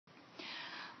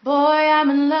Boy,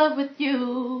 I'm in love with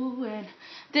you, and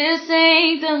this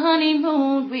ain't the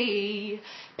honeymoon. We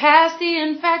past the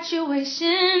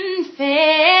infatuation phase,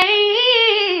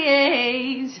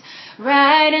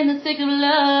 right in the thick of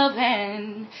love,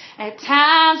 and at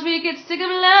times we get sick of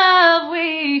love.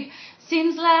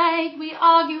 Seems like we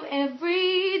argue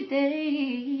every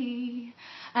day.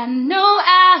 I know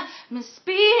I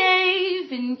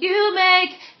misbehave and you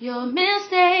make your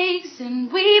mistakes, and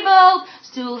we both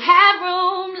still have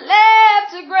room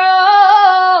left to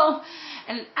grow.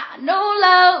 And I know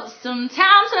love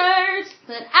sometimes hurts,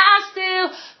 but I still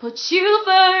put you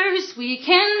first. We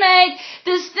can make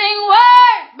this thing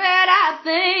work, but I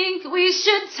think we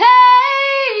should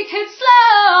take it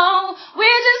slow.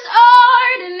 We're just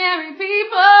ordinary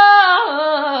people.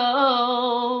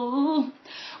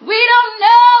 We don't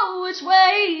know which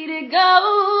way to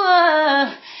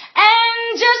go.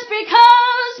 And just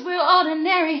because we're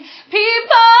ordinary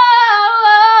people,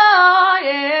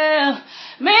 yeah,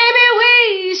 maybe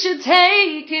we should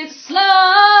take it slow.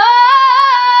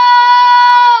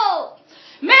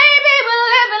 Maybe we'll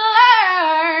live and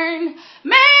learn.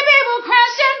 Maybe we'll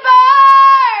crash and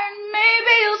burn.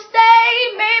 Maybe you'll stay,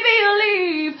 maybe you'll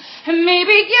leave, and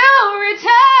maybe you'll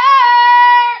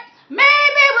return.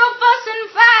 Maybe we'll fuss and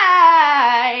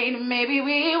fight. Maybe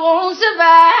we won't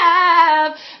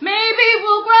survive. Maybe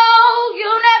we'll grow,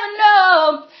 you'll never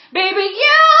know. Baby,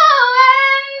 you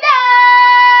and I,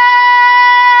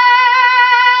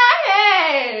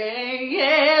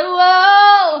 yeah,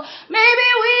 whoa. Maybe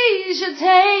we should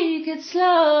take it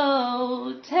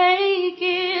slow. Take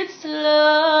it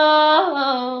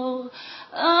slow.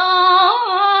 Oh,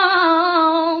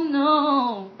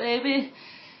 no, baby.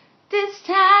 This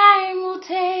time we'll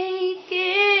take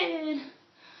it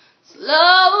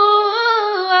slow.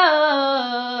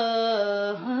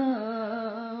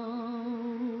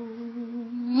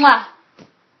 Mwah.